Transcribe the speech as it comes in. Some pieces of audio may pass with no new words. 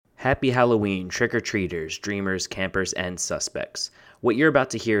Happy Halloween, trick-or-treaters, dreamers, campers, and suspects. What you're about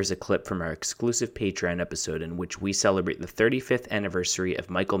to hear is a clip from our exclusive Patreon episode in which we celebrate the 35th anniversary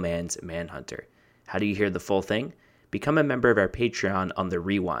of Michael Mann's Manhunter. How do you hear the full thing? Become a member of our Patreon on the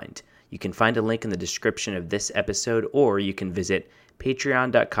Rewind. You can find a link in the description of this episode, or you can visit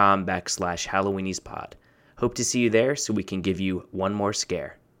patreon.com/HalloweeniesPod. Hope to see you there so we can give you one more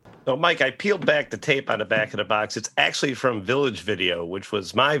scare. No, Mike, I peeled back the tape on the back of the box. It's actually from Village Video, which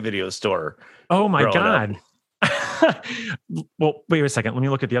was my video store. Oh, my God. Well, wait a second. Let me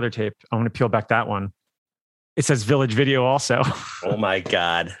look at the other tape. I'm going to peel back that one. It says Village Video also. Oh, my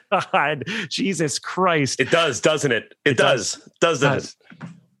God. God. Jesus Christ. It does, doesn't it? It does. Doesn't it?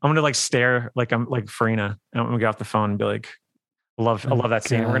 I'm going to stare like I'm like Farina. I'm going to get off the phone and be like, I love that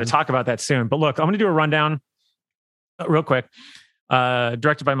scene. We're going to talk about that soon. But look, I'm going to do a rundown real quick.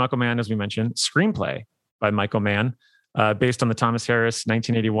 Directed by Michael Mann, as we mentioned. Screenplay by Michael Mann, based on the Thomas Harris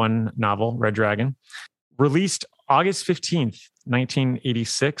 1981 novel, Red Dragon. Released August 15th,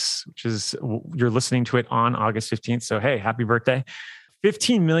 1986, which is, you're listening to it on August 15th. So, hey, happy birthday.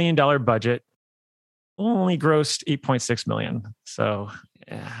 $15 million budget. Only grossed $8.6 million. So,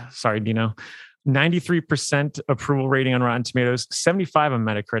 yeah, sorry, Dino. 93% approval rating on Rotten Tomatoes, 75 on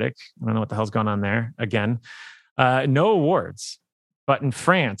Metacritic. I don't know what the hell's going on there. Again, no awards. But in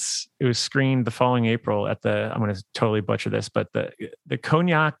France, it was screened the following April at I'm going to totally butcher this, but the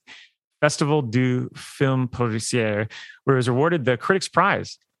Cognac Festival du Film Policier, where it was awarded the Critics'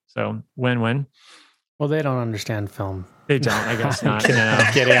 Prize. So win-win. Well, they don't understand film. They don't, I guess not.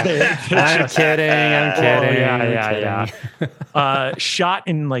 I'm kidding. I'm kidding. Yeah. Shot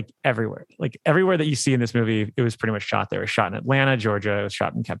in everywhere. Everywhere that you see in this movie, it was pretty much shot there. It was shot in Atlanta, Georgia. It was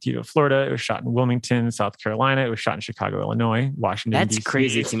shot in Captiva, Florida. It was shot in Wilmington, South Carolina. It was shot in Chicago, Illinois, Washington, That's DC.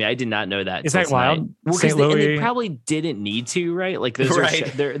 Crazy to me. I did not know that. Is that wild? Well, St. Louis. they probably didn't need to, right? Those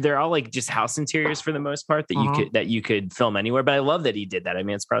right. They're all just house interiors for the most part that you could film anywhere. But I love that he did that. I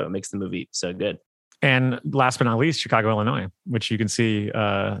mean, it's probably what makes the movie so good. And last but not least, Chicago, Illinois, which you can see,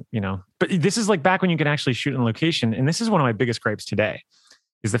 but this is back when you can actually shoot in location. And this is one of my biggest gripes today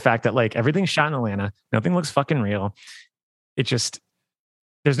is the fact that everything's shot in Atlanta. Nothing looks fucking real. It just,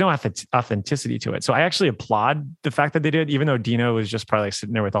 there's no authenticity to it. So I actually applaud the fact that they did, even though Dino was just probably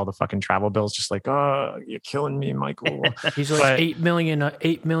sitting there with all the fucking travel bills, just oh, you're killing me, Michael. He's like, 8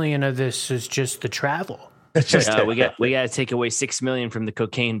 million of this is just the travel. It's just we got to take away $6 million from the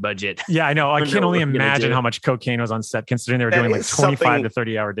cocaine budget. Yeah, I know. I can only imagine how much cocaine was on set, considering they were doing 25 to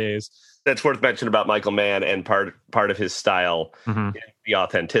 30-hour days. That's worth mentioning about Michael Mann, and part of his style is the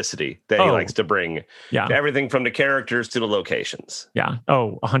authenticity that he likes to bring. Yeah, everything from the characters to the locations. Yeah.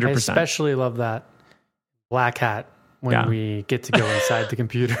 Oh, 100%. I especially love that Black Hat when we get to go inside the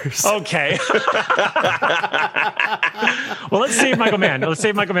computers. Okay. Well, let's save Michael Mann. Let's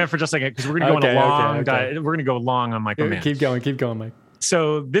save Michael Mann for just a second, because we're going to go on a long diet. We're going to go long on Michael Mann. Keep going, Mike.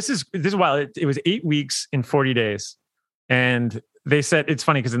 So this is wild. It was 8 weeks in 40 days. And they said, it's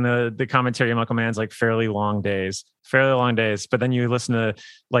funny because in the commentary, Michael Mann's fairly long days. But then you listen to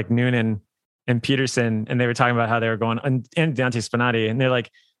Noonan and Peterson, and they were talking about how they were going, and Dante Spinati, and they're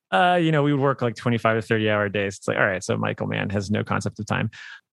like, we would work 25 to 30-hour days. It's all right, so Michael Mann has no concept of time.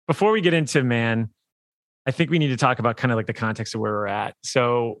 Before we get into Mann, I think we need to talk about kind of the context of where we're at.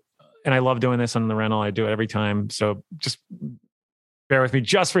 So, and I love doing this on the rental. I do it every time. So just bear with me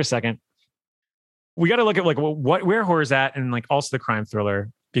just for a second. We got to look at where horror's at, and also the crime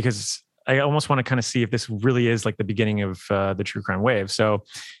thriller, because I almost want to kind of see if this really is the beginning of the true crime wave. So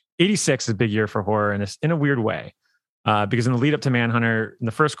 86 is a big year for horror in a weird way. Because in the lead up to Manhunter, in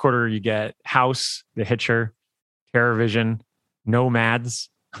the first quarter, you get House, The Hitcher, Terror Vision, Nomads.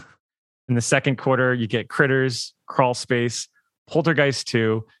 In the second quarter, you get Critters, Crawl Space, Poltergeist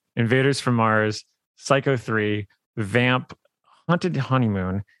 2, Invaders from Mars, Psycho 3, Vamp, Haunted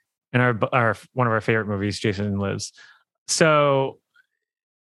Honeymoon, and our one of our favorite movies, Jason Lives. So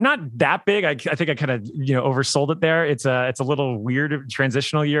not that big. I think I kind of oversold it there. It's a little weird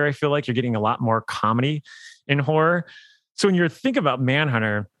transitional year. I feel like you're getting a lot more comedy in horror. So when you think about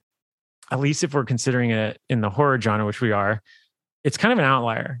Manhunter, at least if we're considering it in the horror genre, which we are, it's kind of an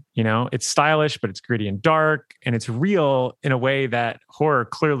outlier. It's stylish, but it's gritty and dark, and it's real in a way that horror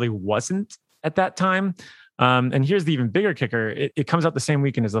clearly wasn't at that time. And here's the even bigger kicker. It comes out the same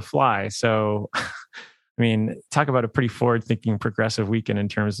weekend as The Fly. So, I mean, talk about a pretty forward-thinking, progressive weekend in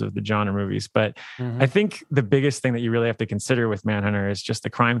terms of the genre movies. But I think the biggest thing that you really have to consider with Manhunter is just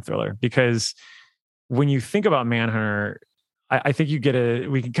the crime thriller, because when you think about Manhunter, I think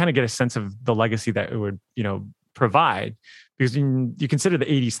we can kind of get a sense of the legacy that it would, provide, because you consider the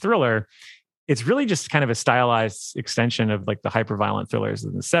 80s thriller, it's really just kind of a stylized extension of like the hyper-violent thrillers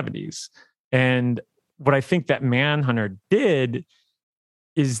in the 70s. And what I think that Manhunter did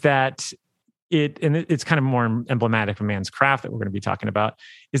is that it's kind of more emblematic of Man's Craft that we're going to be talking about,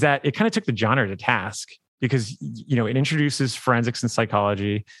 is that it kind of took the genre to task because, you know, it introduces forensics and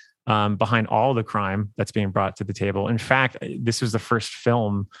psychology behind all the crime that's being brought to the table. In fact, this was the first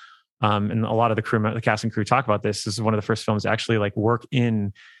film, and a lot of the cast and crew talk about this. This is one of the first films to actually like work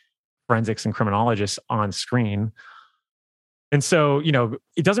in forensics and criminologists on screen. And so, you know,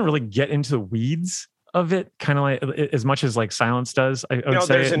 it doesn't really get into the weeds of it, kind of like as much as like Silence does. I would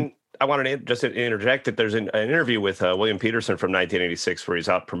say. I wanted to just interject that there's an interview with William Peterson from 1986 where he's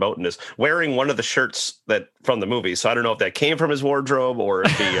out promoting this, wearing one of the shirts that from the movie. So I don't know if that came from his wardrobe or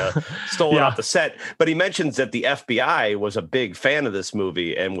if he stole it off the set. But he mentions that the FBI was a big fan of this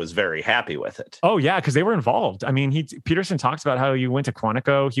movie and was very happy with it. Oh yeah, because they were involved. I mean, Peterson talks about how he went to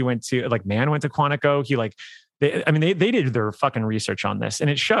Quantico. He went to Mann went to Quantico. He they did their fucking research on this, and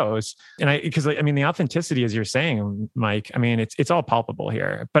it shows. And because the authenticity, as you're saying, Mike, I mean, it's all palpable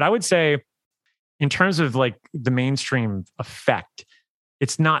here. But I would say, in terms of like the mainstream effect,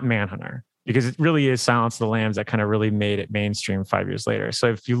 it's not Manhunter, because it really is Silence of the Lambs that kind of really made it mainstream 5 years later. So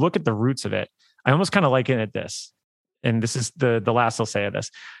if you look at the roots of it, I almost kind of liken it this, and this is the last I'll say of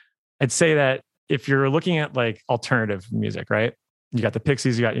this. I'd say that if you're looking at like alternative music, right? You got the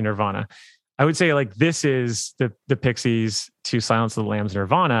Pixies, you got your Nirvana. I would say like this is the Pixies to Silence of the Lambs,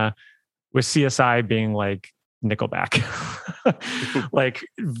 Nirvana, with CSI being like Nickelback, like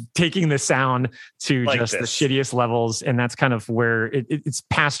taking the sound to like just the shittiest levels. And that's kind of where it's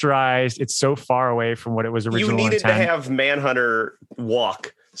pasteurized. It's so far away from what it was originally. You needed to have Manhunter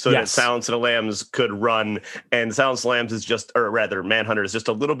walk so that Silence of the Lambs could run. And Silence of the Lambs is just, or rather Manhunter is just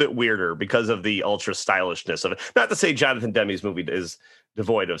a little bit weirder because of the ultra stylishness of it. Not to say Jonathan Demme's movie is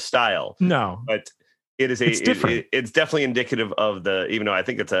devoid of style. No. But it's different. It's definitely indicative of even though I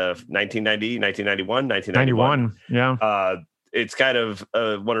think it's a 1990, 1991, 1991. Yeah. It's kind of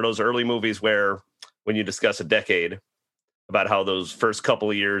one of those early movies where when you discuss a decade about how those first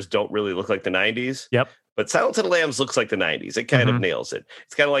couple of years don't really look like the 90s. Yep. But Silence of the Lambs looks like the 90s. It kind of nails it.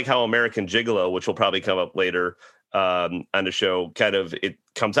 It's kind of like how American Gigolo, which will probably come up later on the show, it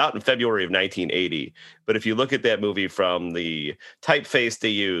comes out in February of 1980. But if you look at that movie from the typeface they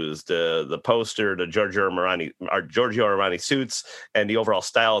used, the poster, the Giorgio Armani suits, and the overall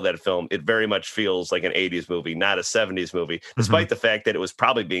style of that film, it very much feels like an 80s movie, not a 70s movie, despite the fact that it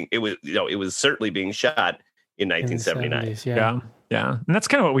was certainly being shot in 1979. In the 70s, yeah. And that's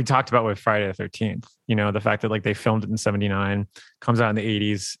kind of what we talked about with Friday the 13th. You know, the fact that like they filmed it in 79, comes out in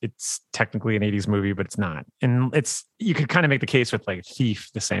the 80s. It's technically an 80s movie, but it's not. And you could kind of make the case with like Thief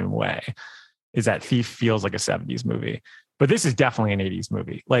the same way, is that Thief feels like a 70s movie. But this is definitely an 80s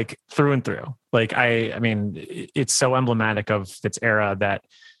movie, like through and through. Like, I mean, it's so emblematic of its era that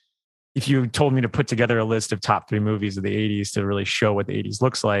if you told me to put together a list of top 3 movies of the 80s to really show what the 80s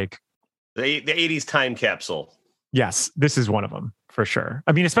looks like, the 80s time capsule. Yes, this is one of them for sure.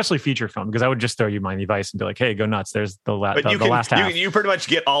 I mean, especially feature film, because I would just throw you Miami Vice and be like, "Hey, go nuts!" There's the last half. You pretty much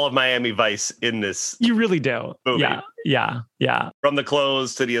get all of Miami Vice in this. You really do. Movie. Yeah. From the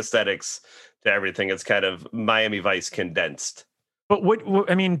clothes to the aesthetics to everything, it's kind of Miami Vice condensed. But what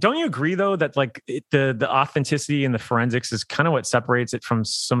I mean, don't you agree though that like the authenticity and the forensics is kind of what separates it from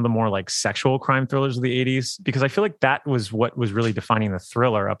some of the more like sexual crime thrillers of the 80s? Because I feel like that was what was really defining the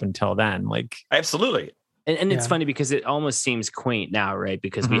thriller up until then. Like, absolutely. And it's funny because it almost seems quaint now, right?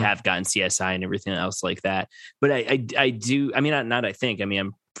 Because we have gotten CSI and everything else like that. But I do. I mean,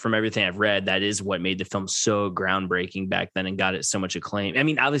 I'm from everything I've read, that is what made the film so groundbreaking back then and got it so much acclaim. I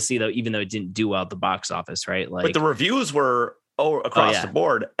mean, obviously, though, even though it didn't do well at the box office, right? Like, but the reviews were across the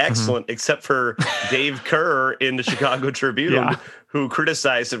board excellent, except for Dave Kerr in the Chicago Tribune, who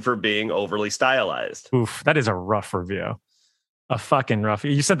criticized it for being overly stylized. Oof, that is a rough review. A fucking rough.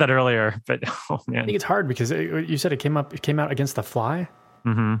 You said that earlier, but oh man, I think it's hard because you said it came out against The Fly.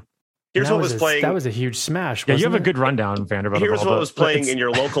 Mm-hmm. Here's what was playing. That was a huge smash. Yeah, you have a good rundown, Vanderbilt. Here's what was playing in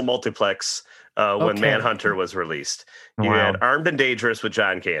your local multiplex when Manhunter was released. You had Armed and Dangerous with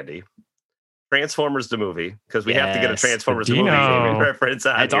John Candy, Transformers the movie, because we have to get a Transformers the movie reference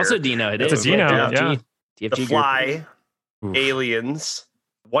on It's here. also Dino. It's a Dino. Yeah. The Fly, Aliens,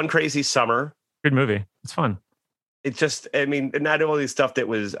 One Crazy Summer. Good movie. It's fun. It's just, I mean, not only stuff that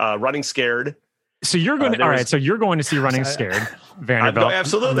was Running Scared. So you're going so you're going to see Running Scared, Vanderbilt.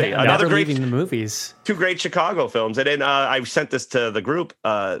 Absolutely. Another great leaving the movies. 2 great Chicago films. And then I sent this to the group.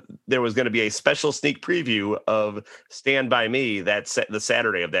 There was going to be a special sneak preview of Stand By Me the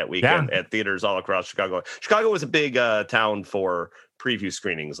Saturday of that weekend at theaters all across Chicago. Chicago was a big town for preview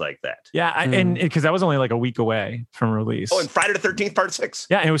screenings like that. Yeah, and because that was only like a week away from release. Oh, and Friday the 13th, Part 6.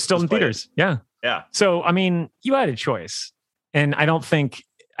 Yeah, and it was still in theaters. Yeah. So, I mean, you had a choice. And I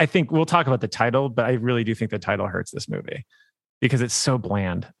think we'll talk about the title, but I really do think the title hurts this movie because it's so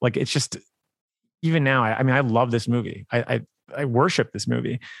bland. Like, it's just, even now, I mean, I love this movie. I worship this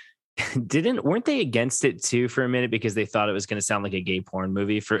movie. Weren't they against it too for a minute because they thought it was going to sound like a gay porn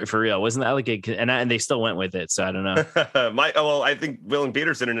movie for real? Wasn't that like and they still went with it? So I don't know. I think Willem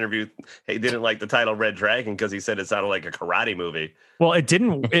Peterson in an interview, he didn't like the title Red Dragon because he said it sounded like a karate movie. Well, they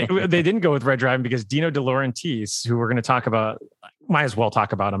didn't go with Red Dragon because Dino De Laurentiis, who we're going to talk about, might as well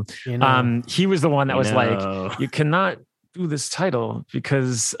talk about him. He was the one that was like, you cannot do this title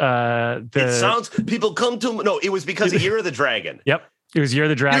because it sounds people come to no. It was because of Year of the Dragon. Yep. It was Year of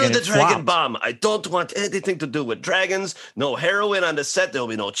the Dragon. Year of the Dragon bomb. I don't want anything to do with dragons. No heroin on the set. There'll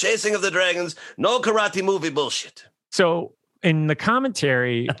be no chasing of the dragons. No karate movie bullshit. So in the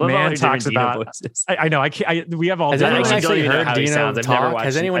commentary, man talks about. I know. We have all. Has anyone actually heard Dino talk?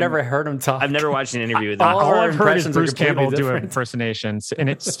 Has anyone ever heard him talk? I've never watched an interview with him. All I've heard is Bruce Campbell do impersonations, and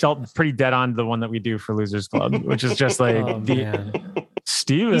it's felt pretty dead on the one that we do for Losers Club, which is just like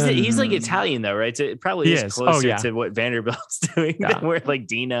Steven. He's like Italian though, right? So it probably is closer to what Vanderbilt's doing than we're like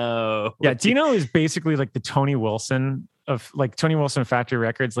Dino. Yeah, Dino is basically like the Tony Wilson of like Tony Wilson Factory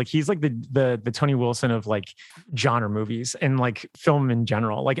Records. Like he's like the Tony Wilson of like genre movies and like film in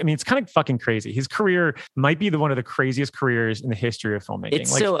general. Like, I mean, it's kind of fucking crazy. His career might be one of the craziest careers in the history of filmmaking.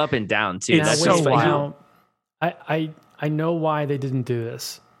 It's so up and down too. It's so wild. I know why they didn't do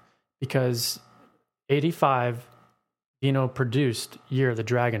this because 85 Dino produced Year of the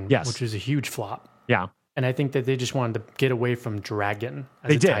Dragon, which was a huge flop. Yeah. And I think that they just wanted to get away from Dragon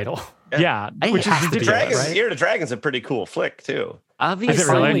as a title. Yeah. Which is ridiculous. Right? Year of the Dragon's a pretty cool flick, too. Obviously. I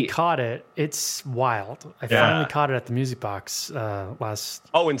finally caught it. It's wild. I finally caught it at the Music Box last...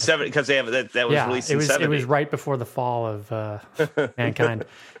 Oh, in 70, because they have that was released in 70. It was right before the fall of Mankind.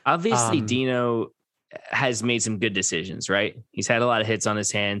 Obviously, Dino has made some good decisions, right? He's had a lot of hits on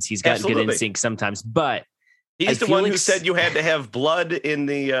his hands. He's got good instinct sometimes, but... He's the one who said you had to have blood in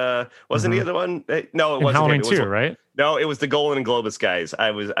the wasn't the other one? No, it wasn't Halloween 2, right? No, it was the Golden Globus guys. I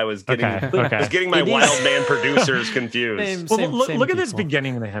was getting I was getting my wild man producers confused. Look at this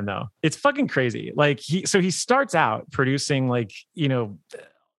beginning of him though. It's fucking crazy. Like he starts out producing like,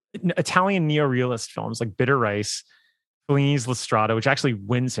 Italian neorealist films like Bitter Rice, Fellini's La Strada, which actually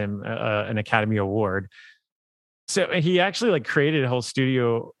wins him an Academy Award. So he actually like created a whole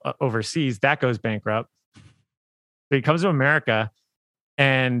studio overseas that goes bankrupt. So he comes to America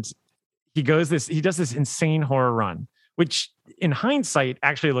and he does this insane horror run, which in hindsight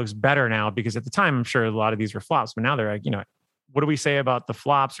actually looks better now because at the time, I'm sure a lot of these were flops, but now they're like, what do we say about the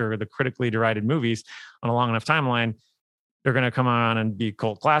flops or the critically derided movies on a long enough timeline? They're going to come on and be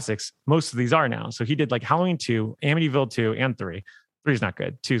cult classics. Most of these are now. So he did like Halloween 2, Amityville 2, and 3. 3 is not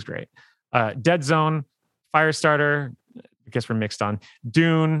good. 2 is great. Dead Zone, Firestarter, I guess we're mixed on.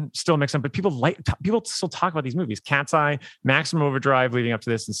 Dune, still mixed on, but people still talk about these movies. Cat's Eye, Maximum Overdrive, leading up to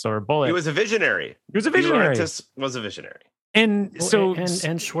this, and Silver Bullet. He was a visionary. Was a visionary. And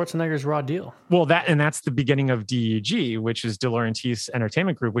Schwarzenegger's Raw Deal. Well, that's the beginning of DEG, which is De Laurentiis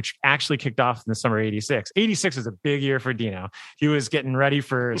Entertainment Group, which actually kicked off in the summer of 86. 86 was a big year for Dino. He was getting ready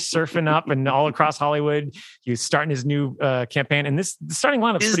for Surfing Up and all across Hollywood. He was starting his new campaign, and the starting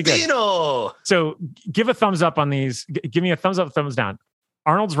lineup is pretty good. Dino. So give a thumbs up on these. Give me a thumbs up, thumbs down.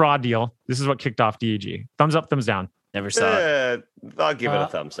 Arnold's Raw Deal. This is what kicked off DEG. Thumbs up, thumbs down. Never saw it. I'll give it a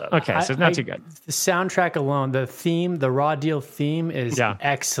thumbs up. Okay, so it's not too good. The soundtrack alone, the Raw Deal theme is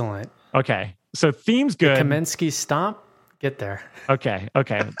excellent. Okay, so theme's good. The Kaminsky Stomp, get there. Okay.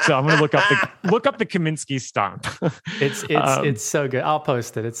 So I'm gonna look up the Kaminsky Stomp. It's so good. I'll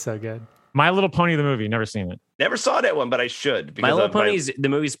post it. It's so good. My Little Pony, the movie, never seen it. Never saw that one, but I should. My Little Pony, the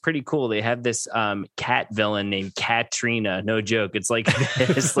movie's pretty cool. They have this cat villain named Katrina. No joke. It's like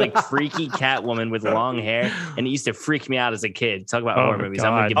this like freaky cat woman with long hair, and it used to freak me out as a kid. Talk about horror movies.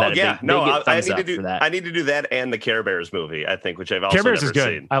 I'm gonna give that a big thumbs up for that. I need to do that and the Care Bears movie. I think, which I've also Care Bears never is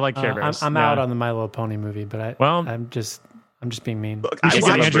good. seen. I like Care Bears. I'm out on the My Little Pony movie, but I'm just being mean. Look, we should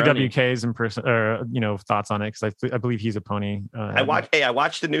get Andrew WK's thoughts on it because I believe he's a pony. I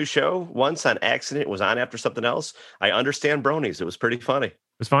watched the new show once on accident. It was on after something else. I understand bronies. It was pretty funny. It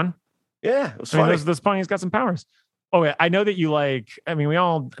was fun. Yeah, it was funny. Those ponies got some powers. Oh yeah, I know that you like. I mean, we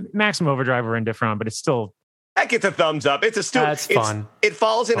all Maximum Overdrive we're indifferent on, but it's still. That gets a thumbs up. It's a stupid. That's fun. It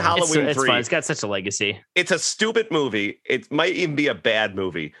falls in Halloween 3. It's fun. It's got such a legacy. It's a stupid movie. It might even be a bad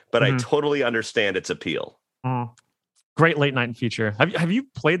movie, but I totally understand its appeal. Great late night feature. Have you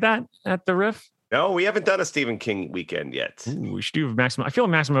played that at the Riff? No, we haven't done a Stephen King weekend yet. Ooh, we should do Maximum. I feel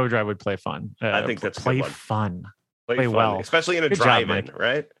like Maximum Overdrive would play fun. I think that's a play good one. fun. Play fun, well, especially in a Good job, drive-in, Mike.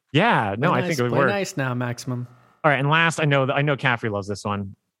 right? Yeah, no, Play I think it would play work. nice now, Maximum. All right, and last, I know Caffrey loves this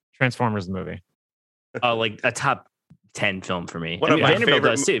one. Transformers the movie. Oh, like a top 10 film for me. One of my Vanderbilt favorite-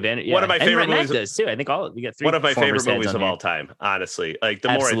 does too. one of my And favorite Matt movies- does too. I think we got 3. One of my favorite Transformers heads movies on of here. all time, honestly. Like the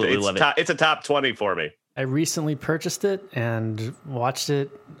Absolutely more love it's, it's a top 20 for me. I recently purchased it and watched it,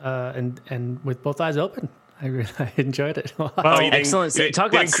 and with both eyes open. I enjoyed it a lot. Well, Excellent.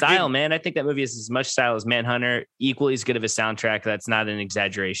 Talk about style, you- man. I think that movie has as much style as Manhunter. Equally as good of a soundtrack. That's not an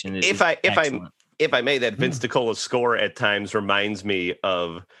exaggeration. It's If I may, that Hmm. Vince DiCola score at times reminds me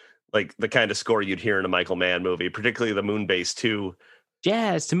of like the kind of score you'd hear in a Michael Mann movie, particularly the Moonbase 2.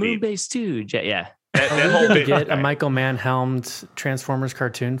 Jazz to Moonbase too. Yeah. That Are we whole going to bit- get a Michael Mann helmed Transformers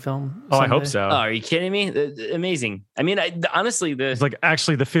cartoon film? Oh, I hope someday? so. Oh, are you kidding me? Amazing. I mean, honestly, It's like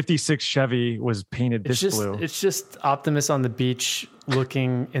actually the 56 Chevy was painted this blue. It's just Optimus on the beach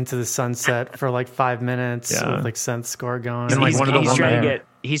looking into the sunset for like 5 minutes with like synth score going. And like he's, one of the he's women trying to there.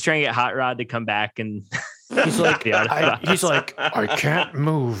 he's trying to get Hot Rod to come back and He's like, Yeah. I can't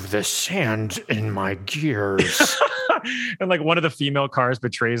move the sand in my gears. And like one of the female cars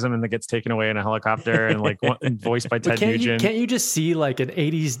betrays him and then gets taken away in a helicopter and like voiced by Ted Nugent. Can't you just see like an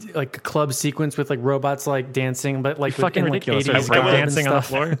 80s like club sequence with like robots like dancing, but like Fucking in, ridiculous. Like 80s Break garb and dancing on the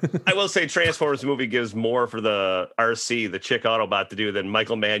stuff? floor. I will say Transformers movie gives more for the RC, the chick Autobot, to do than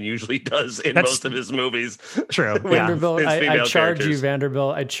Michael Mann usually does in most of his movies. True. Vanderbilt, His I female charge you, characters.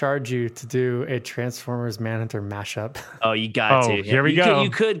 Vanderbilt. I charge you to do a Transformers Manhunter mashup. oh, you got to. here we you go.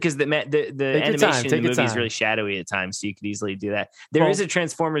 You could because the animation time, in take the your movie is time. really shadowy at times, so you could easily do that. There is a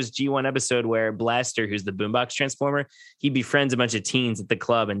Transformers G1 episode where Blaster, who's the boombox Transformer, he befriends a bunch of teens at the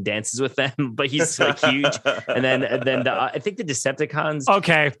club and dances with them, but he's so huge. And then I think the Decepticons.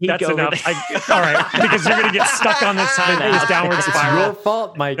 Okay, Peek that's over enough. All right, because you're gonna get stuck on this downward It's spiral. your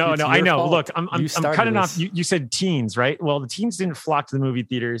fault, Mike. No, It's I your know. fault. Look, I'm You started cutting this. off. You said teens, right? Well, the teens didn't flock to the movie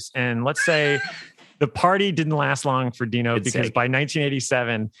theaters, and let's say the party didn't last long for Dino Good because sake. by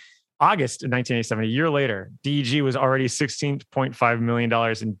 1987, August of 1987, a year later, DEG was already $16.5 million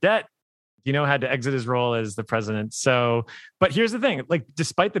in debt. Dino had to exit his role as the president. So, but here's the thing: like,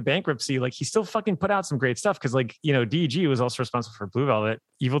 despite the bankruptcy, like he still fucking put out some great stuff because, like, DEG was also responsible for Blue Velvet,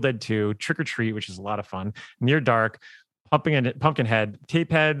 Evil Dead 2, Trick or Treat, which is a lot of fun, Near Dark, Pumpkinhead,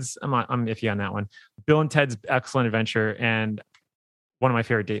 Tapeheads. I'm iffy on that one. Bill and Ted's Excellent Adventure, and one of my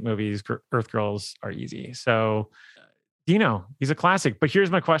favorite date movies, Earth Girls Are Easy. So, Dino, he's a classic. But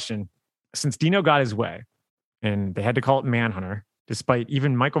here's my question: since Dino got his way, and they had to call it Manhunter, despite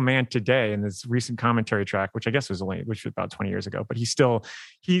even Michael Mann today in this recent commentary track, which I guess was about 20 years ago, but he still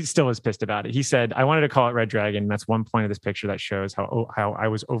is pissed about it. He said, "I wanted to call it Red Dragon." That's one point of this picture that shows how I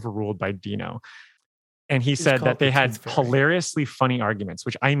was overruled by Dino. And he said that they had hilariously funny arguments,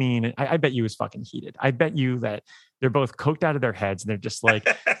 which I mean, I bet you was fucking heated. I bet you that they're both coked out of their heads and they're just like,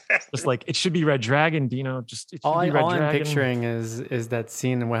 it should be Red Dragon, Dino. It should All be Red I'm Dragon. picturing is that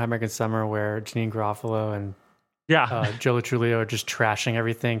scene in Wet Hot American Summer where Janine Garofalo and Yeah. Joe Trulio are just trashing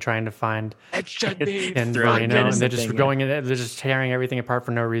everything, trying to find It should be. and Throwing Rhino, and medicine they're just thing, going in, they're just tearing everything apart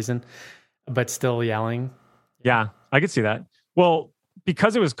for no reason, but still yelling. Yeah, I could see that. Well,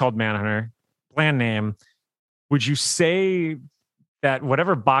 because it was called Manhunter, bland name, would you say that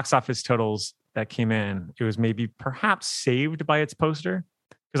whatever box office totals that came in, it was maybe perhaps saved by its poster?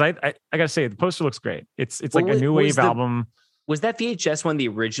 Because I gotta say, the poster looks great. It's like a new wave album. Was that VHS one the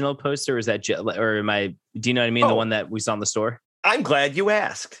original poster? Or is that or am I? Do you know what I mean? The one that we saw in the store. I'm glad you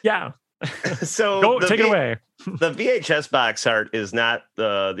asked. Yeah. So Take it away. The VHS box art is not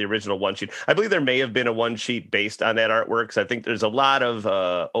the original one sheet. I believe there may have been a one sheet based on that artwork. 'Cause I think there's a lot of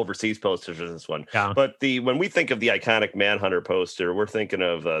overseas posters for this one. Yeah. But when we think of the iconic Manhunter poster, we're thinking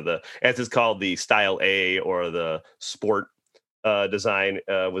of the, as it's called, the Style A or the Sport design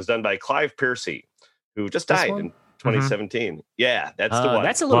was done by Clive Piercy, who just This died one? in 2017. Yeah, that's the one.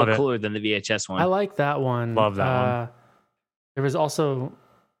 That's a little Love it. cooler than the VHS one. I like that one. Love that one. There was also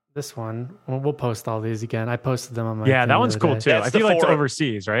this one. We'll post all these again. I posted them on my. Yeah, thing that the one's other cool day. too. That's I feel the like it's four-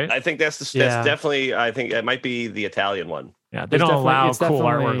 overseas, right? I think that's Yeah. definitely. I think it might be the Italian one. Yeah, they It's don't definitely- allow it's cool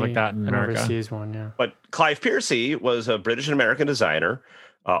artwork definitely like that in an America. overseas one, yeah. But Clive Piercy was a British and American designer,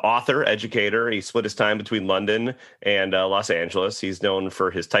 author, educator. He split his time between London and Los Angeles. He's known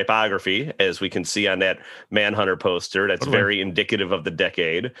for his typography, as we can see on that Manhunter poster. That's Totally. very indicative of the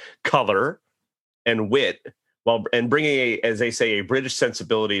decade. Color and wit, and bringing as they say, a British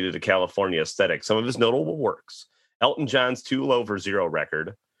sensibility to the California aesthetic. Some of his notable works: Elton John's "Too Low for Zero"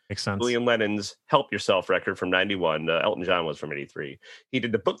 record, Makes sense. William Lennon's Help Yourself record from 91. Elton John was from 83. He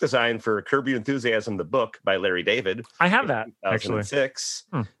did the book design for Curb Your Enthusiasm, the book by Larry David. I have that, actually. 2006.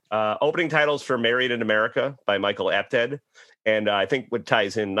 Opening titles for Married in America by Michael Apted. And I think what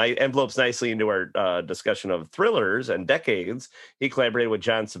ties in envelopes nicely into our discussion of thrillers and decades, he collaborated with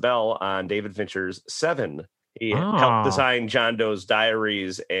John Sabel on David Fincher's Seven. He helped design John Doe's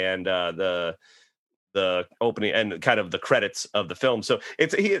diaries and the opening and kind of the credits of the film. So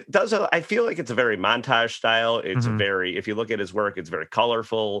I feel like it's a very montage style. It's very, if you look at his work, it's very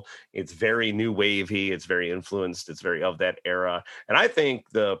colorful. It's very new wavy. It's very influenced. It's very of that era. And I think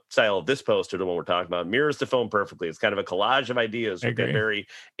the style of this poster, the one we're talking about, mirrors the film perfectly. It's kind of a collage of ideas with that very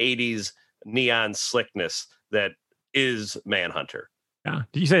 80s neon slickness that is Manhunter. Yeah.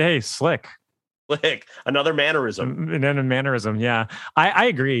 You say, hey, slick. Another mannerism. And then a mannerism, yeah. I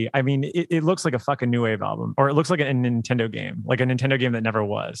agree. I mean, it looks like a fucking new wave album, or it looks like a Nintendo game, that never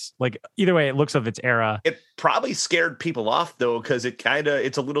was. Like, either way, it looks of its era. It probably scared people off, though, because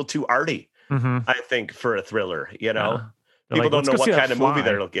it's a little too arty, I think, for a thriller, you know? Yeah. People don't know what kind of movie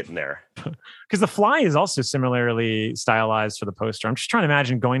they're getting there. Because The Fly is also similarly stylized for the poster. I'm just trying to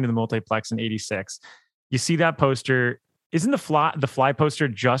imagine going to the multiplex in 86. You see that poster. Isn't the fly poster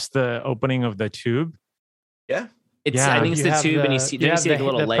just the opening of the tube? Yeah. I think it's the tube, and you see like a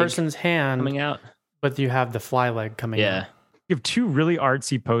little leg person's hand coming out. But you have the fly leg coming out. You have two really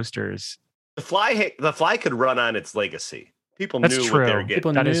artsy posters. The fly could run on its legacy. People knew what they were getting.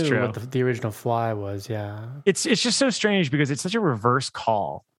 People knew what the original Fly was, yeah. It's just so strange because it's such a reverse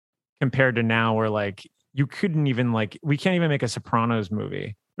call compared to now where like you couldn't even we can't even make a Sopranos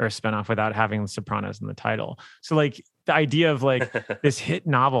movie or a spinoff without having the Sopranos in the title. So like the idea of this hit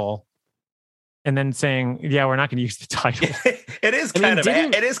novel and then saying, yeah, we're not going to use the title. It is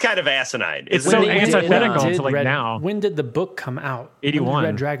kind of asinine. It's so antithetical to now. When did the book come out? 81.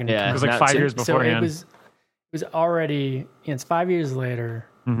 Red Dragon. Yeah, it was 5 years beforehand. So it was already, it's 5 years later.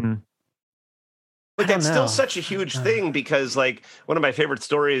 Mm-hmm. But that's still such a huge thing because, one of my favorite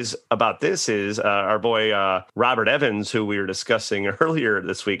stories about this is our boy Robert Evans, who we were discussing earlier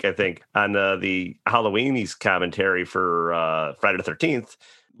this week, I think, on the Halloweenies commentary for Friday the 13th.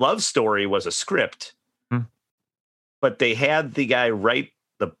 Love Story was a script, but they had the guy write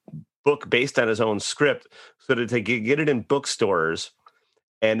the book based on his own script so that they could get it in bookstores.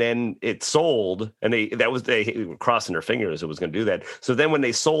 And then it sold, and they were crossing their fingers it was going to do that. So then when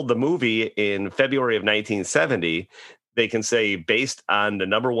they sold the movie in February of 1970, they can say based on the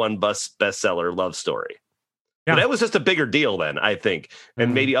number one bestseller Love Story. Yeah. But that was just a bigger deal then, I think,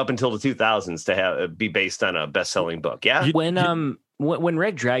 and maybe up until the 2000s to be based on a best-selling book. Yeah. When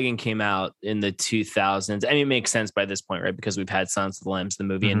Red Dragon came out in the 2000s, I mean, it makes sense by this point, right? Because we've had Silence of the Lambs, the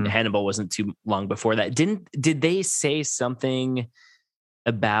movie, and Hannibal wasn't too long before that. Did they say something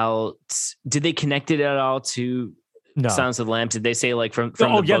about, did they connect it at all to Silence of the Lambs? Did they say from the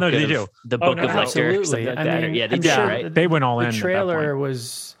book they do. The book of Lecter or something like that? Right? They went all in. The trailer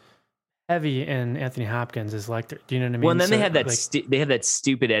was heavy in Anthony Hopkins as Lecter. Do you know what I mean? Well, and then they had that they have that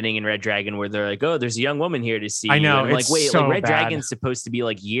stupid ending in Red Dragon where they're like, "Oh, there's a young woman here to see." I know. And Red Dragon's supposed to be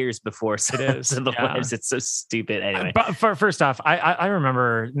years before Silence of the Lambs. It's so stupid. Anyway, but first off, I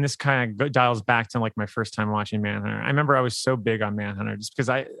remember, and this kind of dials back to my first time watching Manhunter. I remember I was so big on Manhunter just because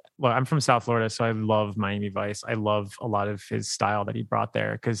I'm from South Florida, so I love Miami Vice. I love a lot of his style that he brought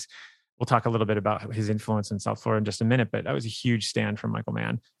there because. We'll talk a little bit about his influence in South Florida in just a minute, but that was a huge stand from Michael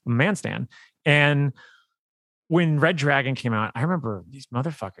Mann stand. And when Red Dragon came out, I remember these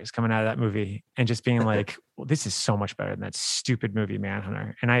motherfuckers coming out of that movie and just being like, well, this is so much better than that stupid movie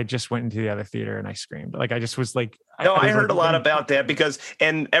Manhunter. And I just went into the other theater and I screamed. I just was like... I heard a lot about that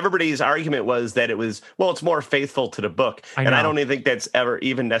and everybody's argument was that it's more faithful to the book. And I don't even think that's ever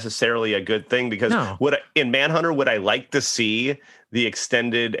even necessarily a good thing because in Manhunter, would I like to see the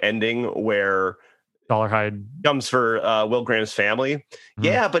extended ending where Dollarhide comes for Will Graham's family? Mm-hmm.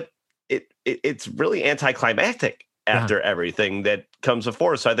 Yeah, but it's really anticlimactic after everything that comes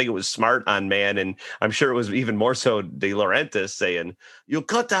before. So I think it was smart on Mann, and I'm sure it was even more so De Laurentiis saying, you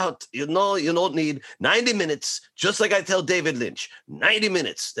cut out, you don't need 90 minutes, just like I tell David Lynch, 90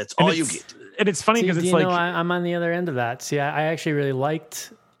 minutes, that's all you get. And it's funny because it's I'm on the other end of that. See, I actually really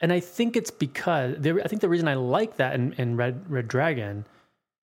liked, and I think it's because, I think the reason I like that in Red Dragon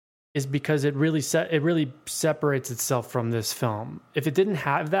is because it really separates itself from this film. If it didn't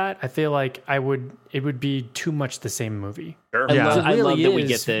have that, I feel like it would be too much the same movie. Sure. I love that we is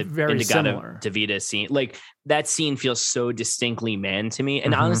get the very similar. Indagata scene. Like that scene feels so distinctly Man to me.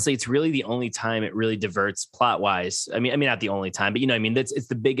 And Mhm. honestly, it's really the only time it really diverts plot wise. I mean, not the only time, but you know what I mean? It's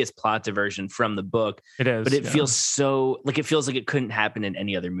the biggest plot diversion from the book. It is. But it yeah. feels so like it couldn't happen in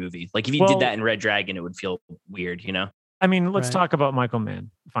any other movie. Like if you did that in Red Dragon, it would feel weird, you know? I mean, let's Right. talk about Michael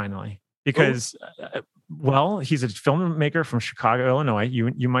Mann finally. Because, he's a filmmaker from Chicago, Illinois.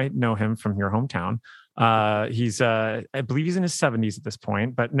 You might know him from your hometown. He's, I believe he's in his 70s at this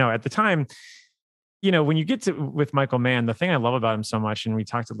point. But no, at the time, you know, when you get to with Michael Mann, the thing I love about him so much, and we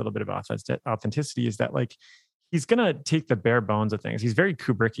talked a little bit about authenticity, is that like he's gonna take the bare bones of things. He's very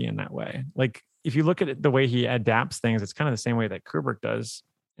Kubrickian that way. Like if you look at it, the way he adapts things, it's kind of the same way that Kubrick does,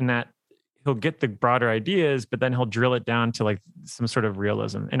 in that he'll get the broader ideas, but then he'll drill it down to like some sort of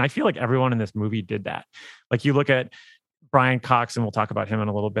realism. And I feel like everyone in this movie did that. Like you look at Brian Cox, and we'll talk about him in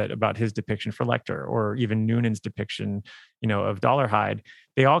a little bit, about his depiction for Lecter, or even Noonan's depiction, you know, of Dollarhide.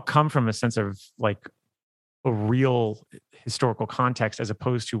 They all come from a sense of like a real historical context as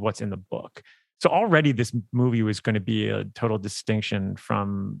opposed to what's in the book. So already this movie was going to be a total distinction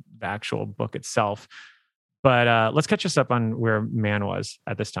from the actual book itself. But let's catch us up on where Mann was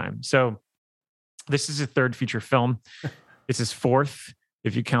at this time. So this is his third feature film. It's his fourth,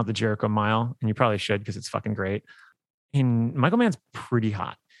 if you count the Jericho Mile, and you probably should because it's fucking great. And Michael Mann's pretty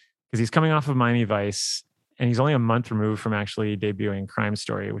hot because he's coming off of Miami Vice, and he's only a month removed from actually debuting Crime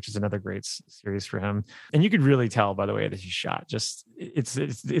Story, which is another great series for him. And you could really tell by the way that he's shot. Just it's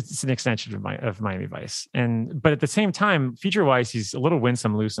an extension of Miami Vice. But at the same time, feature wise, he's a little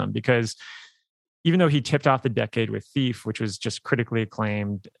winsome loosome, because even though he tipped off the decade with Thief, which was just critically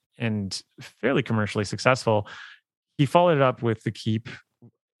acclaimed and fairly commercially successful, he followed it up with The Keep,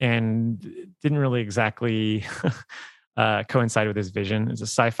 and didn't really exactly coincide with his vision. It's a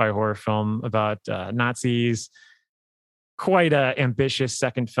sci-fi horror film about Nazis. Quite a ambitious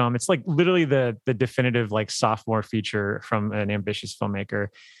second film. It's like literally the definitive like sophomore feature from an ambitious filmmaker.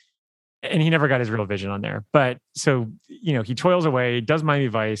 And he never got his real vision on there. But so, you know, he toils away, does Miami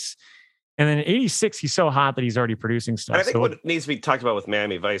Vice. And then in 86, he's so hot that he's already producing stuff. And I think what needs to be talked about with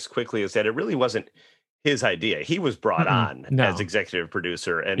Miami Vice quickly is that it really wasn't his idea. He was brought on as executive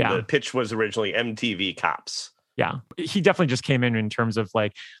producer, and the pitch was originally MTV Cops. Yeah, he definitely just came in terms of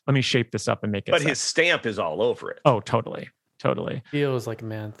like, let me shape this up and make it. But his stamp is all over it. Oh, totally. Feels like a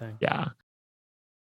Man thing. Yeah.